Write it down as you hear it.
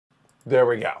There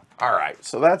we go. All right,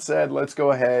 so that said, let's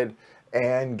go ahead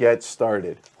and get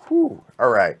started. Whew. All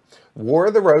right. War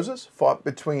of the Roses fought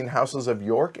between houses of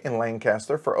York and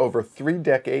Lancaster for over 3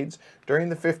 decades during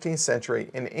the 15th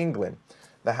century in England.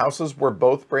 The houses were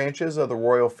both branches of the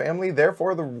royal family,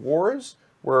 therefore the wars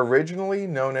were originally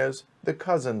known as the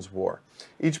Cousins' War.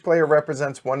 Each player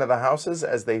represents one of the houses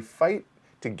as they fight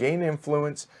to gain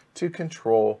influence to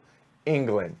control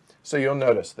England. So you'll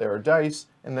notice there are dice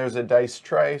and there's a dice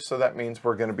tray, so that means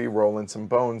we're going to be rolling some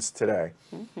bones today.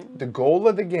 The goal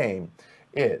of the game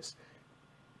is,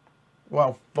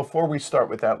 well, before we start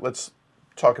with that, let's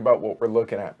talk about what we're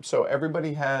looking at. So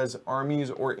everybody has armies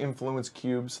or influence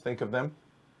cubes, think of them.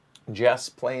 Jess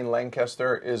playing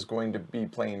Lancaster is going to be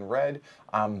playing red.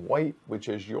 I'm white, which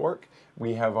is York.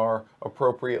 We have our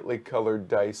appropriately colored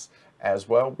dice as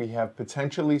well. We have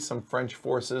potentially some French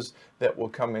forces that will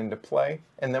come into play.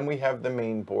 And then we have the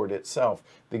main board itself.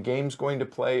 The game's going to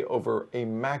play over a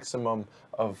maximum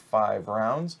of 5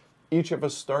 rounds. Each of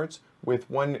us starts with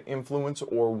 1 influence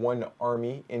or 1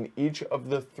 army in each of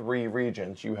the 3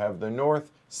 regions. You have the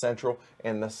north, central,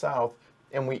 and the south.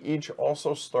 And we each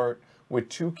also start with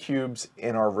 2 cubes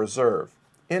in our reserve.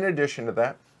 In addition to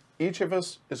that, each of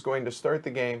us is going to start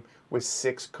the game with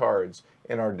 6 cards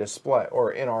in our display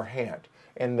or in our hand.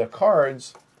 And the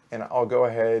cards, and I'll go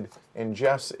ahead, and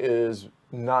Jess is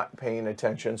not paying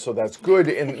attention, so that's good.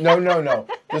 And no.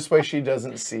 This way she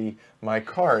doesn't see my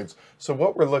cards. So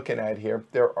what we're looking at here,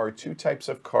 there are 2 types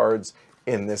of cards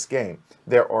in this game.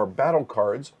 There are battle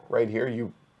cards right here.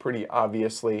 You pretty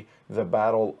obviously the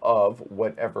battle of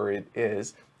whatever it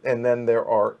is. And then there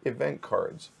are event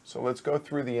cards. So let's go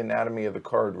through the anatomy of the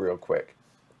card real quick.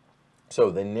 So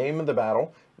the name of the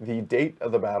battle, the date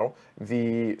of the battle,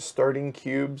 the starting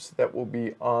cubes that will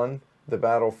be on the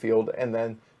battlefield, and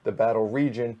then the battle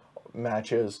region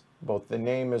matches both the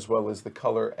name as well as the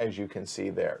color, as you can see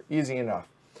there. Easy enough.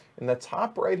 In the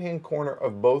top right-hand corner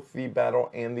of both the battle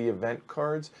and the event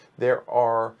cards, there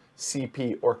are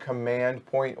CP, or command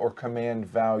point or command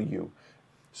value.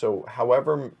 So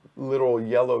however little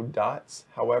yellow dots,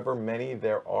 however many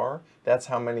there are, that's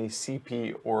how many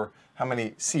CP or how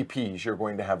many CPs you're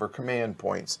going to have, or command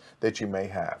points that you may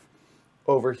have.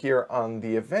 Over here on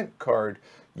the event card,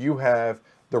 you have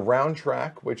the round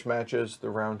track, which matches the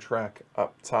round track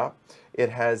up top. It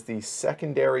has the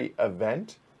secondary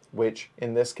event, which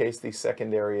in this case, the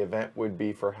secondary event would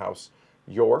be for House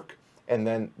York. And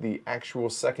then the actual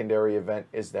secondary event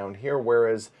is down here,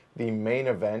 whereas the main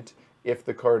event, if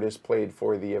the card is played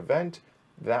for the event,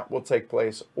 that will take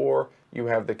place, or you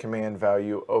have the command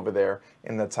value over there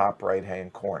in the top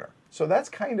right-hand corner. So that's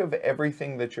kind of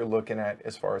everything that you're looking at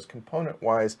as far as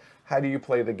component-wise. How do you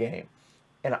play the game?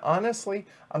 And honestly,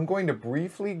 I'm going to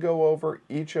briefly go over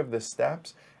each of the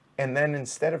steps, and then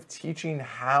instead of teaching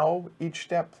how each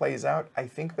step plays out, I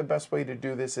think the best way to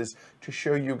do this is to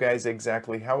show you guys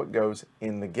exactly how it goes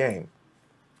in the game.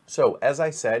 So, as I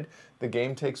said, the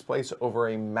game takes place over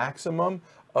a maximum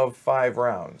of 5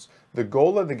 rounds. The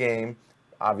goal of the game,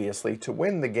 obviously, to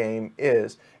win the game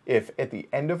is if at the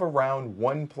end of a round,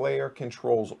 1 player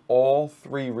controls all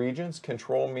 3 regions.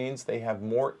 Control means they have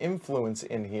more influence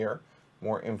in here,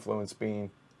 more influence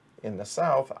being in the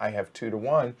south. I have 2 to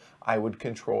 1. I would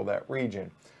control that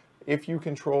region. If you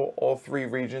control all 3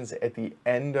 regions at the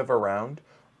end of a round,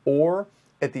 or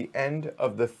at the end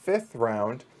of the 5th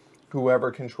round,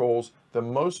 whoever controls the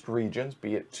most regions,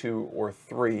 be it 2 or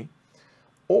 3,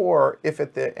 or if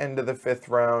at the end of the 5th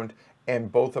round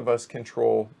and both of us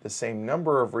control the same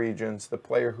number of regions, the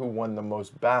player who won the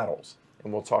most battles.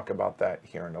 And we'll talk about that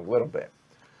here in a little bit.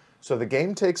 So the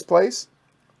game takes place,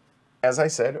 as I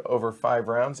said, over 5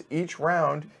 rounds. Each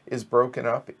round is broken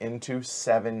up into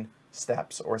 7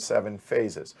 steps or 7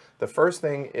 phases. The first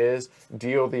thing is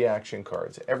deal the action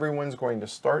cards. Everyone's going to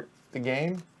start the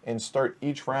game and start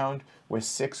each round with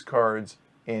 6 cards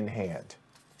in hand.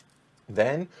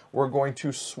 Then we're going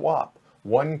to swap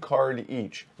 1 card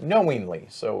each, knowingly.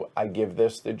 So I give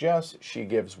this to Jess, she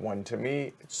gives 1 to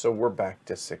me, so we're back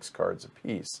to 6 cards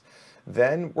apiece.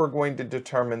 Then we're going to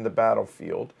determine the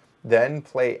battlefield, then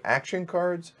play action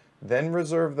cards, then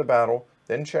reserve the battle,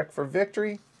 then check for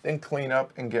victory, then clean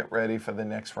up and get ready for the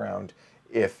next round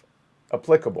if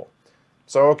applicable.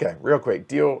 So okay, real quick,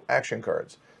 deal action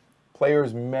cards.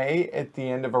 Players may, at the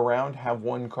end of a round, have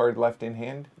 1 card left in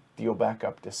hand, deal back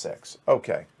up to 6.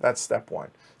 Okay, that's step 1.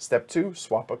 Step 2,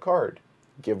 swap a card.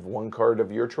 Give 1 card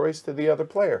of your choice to the other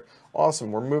player.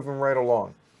 Awesome, we're moving right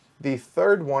along. The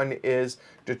third one is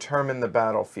determine the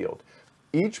battlefield.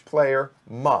 Each player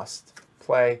must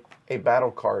play a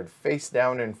battle card face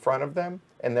down in front of them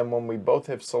and then when we both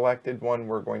have selected one,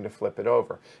 we're going to flip it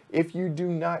over. If you do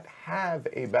not have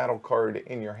a battle card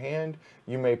in your hand,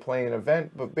 you may play an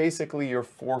event, but basically you're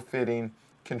forfeiting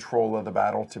control of the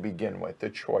battle to begin with, the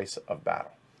choice of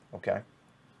battle, okay?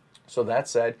 So that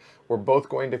said, we're both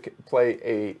going to play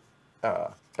a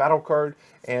battle card,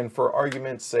 and for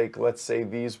argument's sake, let's say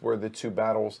these were the two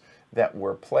battles that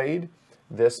were played.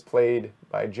 This played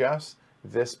by Jess,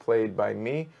 this played by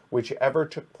me. Whichever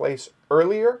took place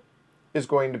earlier is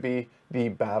going to be the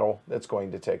battle that's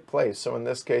going to take place. So in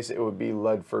this case, it would be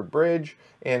Ludford Bridge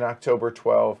in October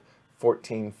 12,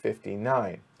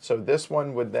 1459. So this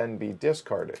one would then be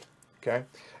discarded, okay?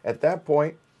 At that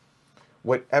point,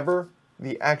 whatever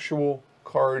the actual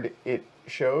card it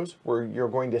shows, where you're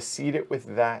going to seed it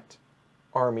with that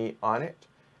army on it,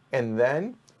 and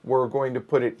then we're going to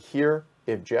put it here.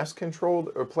 If Jess controlled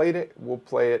or played it, we'll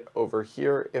play it over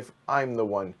here if I'm the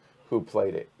one who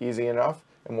played it. Easy enough,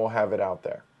 and we'll have it out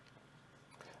there.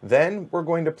 Then we're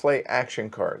going to play action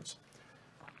cards.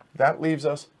 That leaves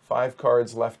us 5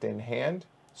 cards left in hand.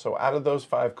 So out of those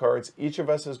 5 cards, each of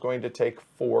us is going to take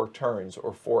 4 turns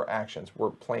or 4 actions. We're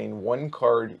playing 1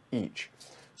 card each.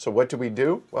 So what do we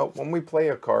do? Well, when we play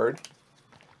a card,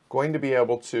 going to be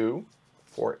able to,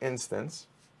 for instance,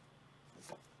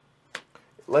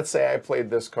 let's say I played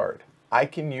this card. I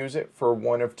can use it for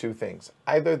one of 2 things.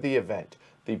 Either the event,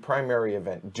 the primary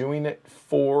event, doing it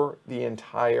for the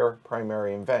entire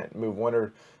primary event. Move 1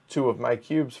 or 2 of my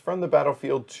cubes from the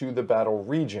battlefield to the battle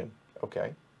region.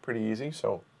 Okay, pretty easy.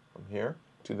 So from here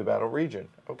to the battle region.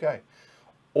 Okay.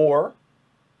 Or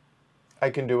I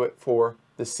can do it for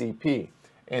the CP.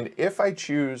 And if I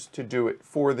choose to do it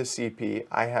for the CP,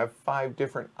 I have 5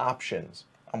 different options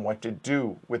on what to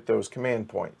do with those command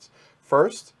points.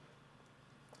 First,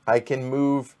 I can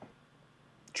move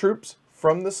troops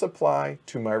from the supply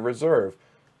to my reserve,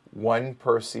 1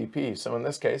 per CP. So in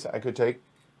this case, I could take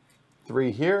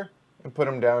 3 here and put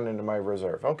them down into my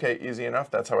reserve. Okay, easy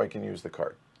enough. That's how I can use the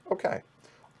card. Okay.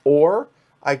 Or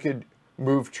I could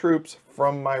move troops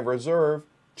from my reserve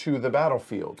to the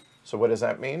battlefield. So what does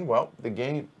that mean? Well,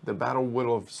 the battle would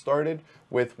have started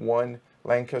with 1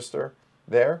 Lancaster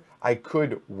there. I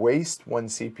could waste 1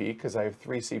 CP because I have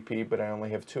 3 CP, but I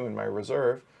only have 2 in my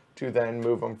reserve, to then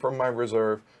move them from my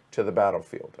reserve to the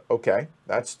battlefield. Okay,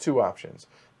 that's 2 options.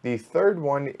 The third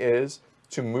one is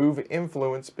to move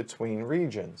influence between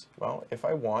regions. Well, if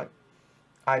I want,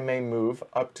 I may move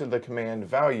up to the command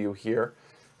value here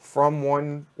from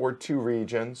 1 or 2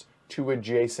 regions to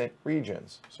adjacent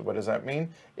regions. So what does that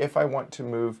mean? If I want to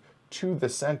move to the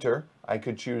center, I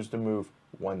could choose to move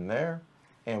 1 there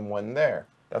and 1 there.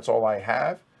 That's all I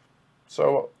have.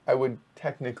 So I would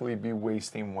technically be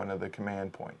wasting 1 of the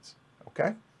command points.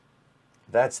 Okay?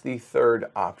 That's the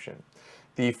third option.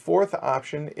 The fourth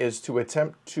option is to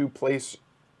attempt to place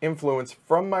influence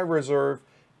from my reserve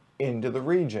into the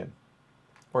region,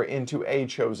 or into a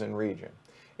chosen region.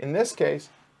 In this case,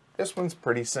 this one's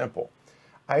pretty simple.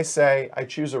 I say I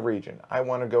choose a region. I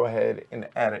want to go ahead and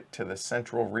add it to the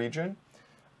central region.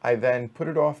 I then put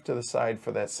it off to the side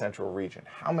for that central region.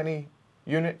 How many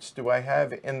units do I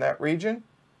have in that region?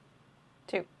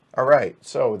 2. All right,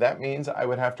 so that means I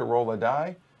would have to roll a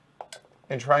die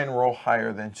and try and roll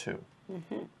higher than 2.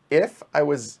 If I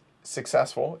was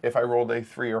successful, if I rolled a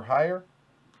 3 or higher,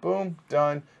 boom,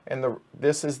 done. And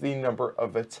this is the number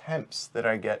of attempts that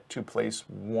I get to place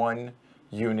 1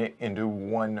 unit into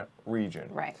 1 region.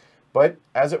 Right. But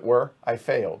as it were, I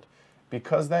failed.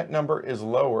 Because that number is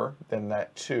lower than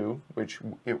that 2, which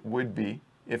it would be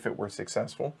if it were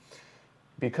successful,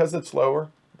 because it's lower,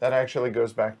 that actually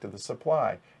goes back to the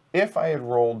supply. If I had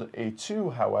rolled a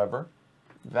 2, however,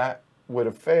 that would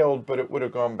have failed, but it would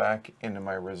have gone back into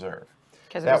my reserve.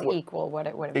 Because it was equal what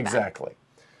it would have been. Exactly.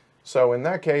 So in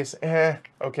that case,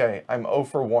 okay, I'm 0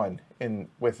 for 1. And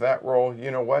with that roll, you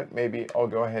know what? Maybe I'll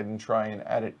go ahead and try and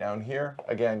add it down here.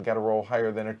 Again, got to roll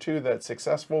higher than a 2. That's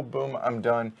successful. Boom, I'm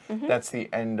done. That's the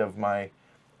end of my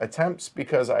attempts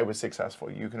because I was successful.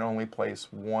 You can only place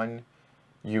 1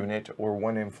 unit or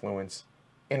 1 influence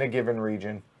in a given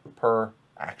region per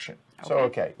action. Okay. So,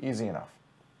 okay, easy enough.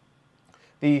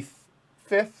 The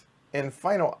fifth and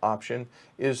final option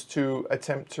is to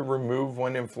attempt to remove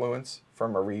 1 influence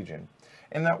from a region.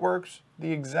 And that works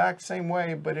the exact same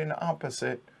way, but in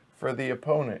opposite for the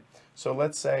opponent. So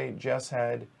let's say Jess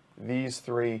had these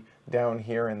 3 down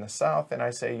here in the south, and I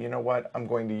say, you know what, I'm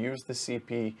going to use the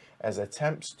CP as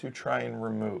attempts to try and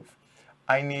remove.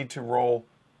 I need to roll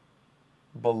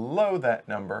below that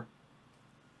number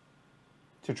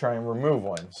to try and remove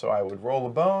 1. So I would roll a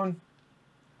bone,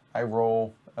 I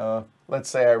roll, let's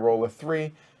say I roll a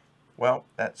 3. Well,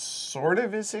 that sort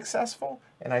of is successful.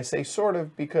 And I say sort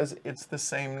of because it's the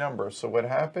same number. So what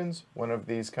happens? One of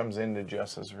these comes into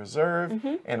just as reserve,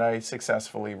 and I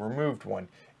successfully removed one.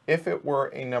 If it were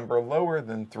a number lower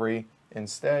than 3,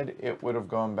 instead, it would have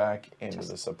gone back into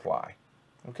the supply.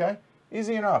 Okay?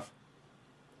 Easy enough.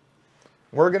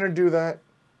 We're going to do that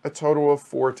a total of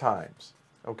 4 times.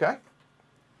 Okay?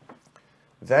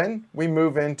 Then we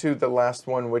move into the last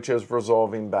one, which is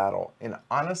resolving battle. And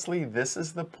honestly, this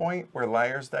is the point where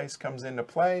liar's dice comes into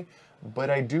play,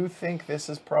 but I do think this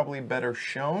is probably better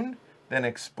shown than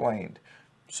explained.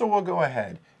 So we'll go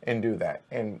ahead and do that.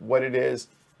 And what it is,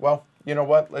 well, you know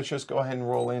what? Let's just go ahead and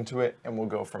roll into it, and we'll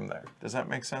go from there. Does that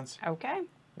make sense? Okay.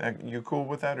 You cool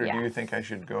with that, or do you Yes. think I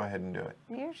should go ahead and do it?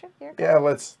 You should. You're Yeah,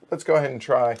 let's go ahead and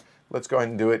try. Let's go ahead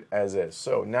and do it as is.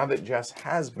 So now that Jess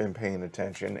has been paying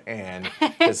attention and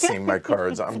has seen my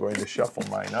cards, I'm going to shuffle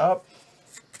mine up,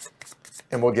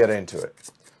 and we'll get into it.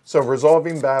 So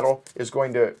resolving battle is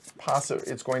going to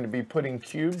it's going to be putting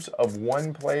cubes of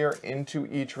one player into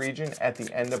each region at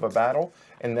the end of a battle,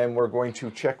 and then we're going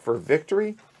to check for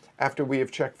victory. After we have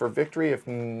checked for victory, if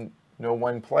no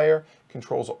one player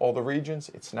controls all the regions,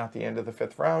 it's not the end of the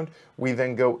 5th round. We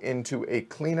then go into a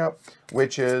cleanup,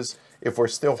 which is if we're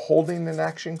still holding an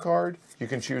action card, you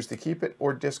can choose to keep it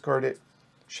or discard it,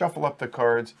 shuffle up the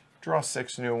cards, draw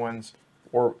 6 new ones,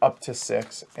 or up to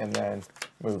 6, and then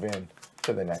move in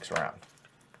to the next round.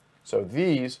 So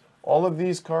all of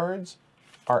these cards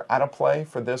are out of play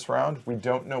for this round. We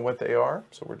don't know what they are,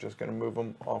 so we're just going to move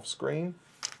them off screen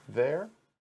there.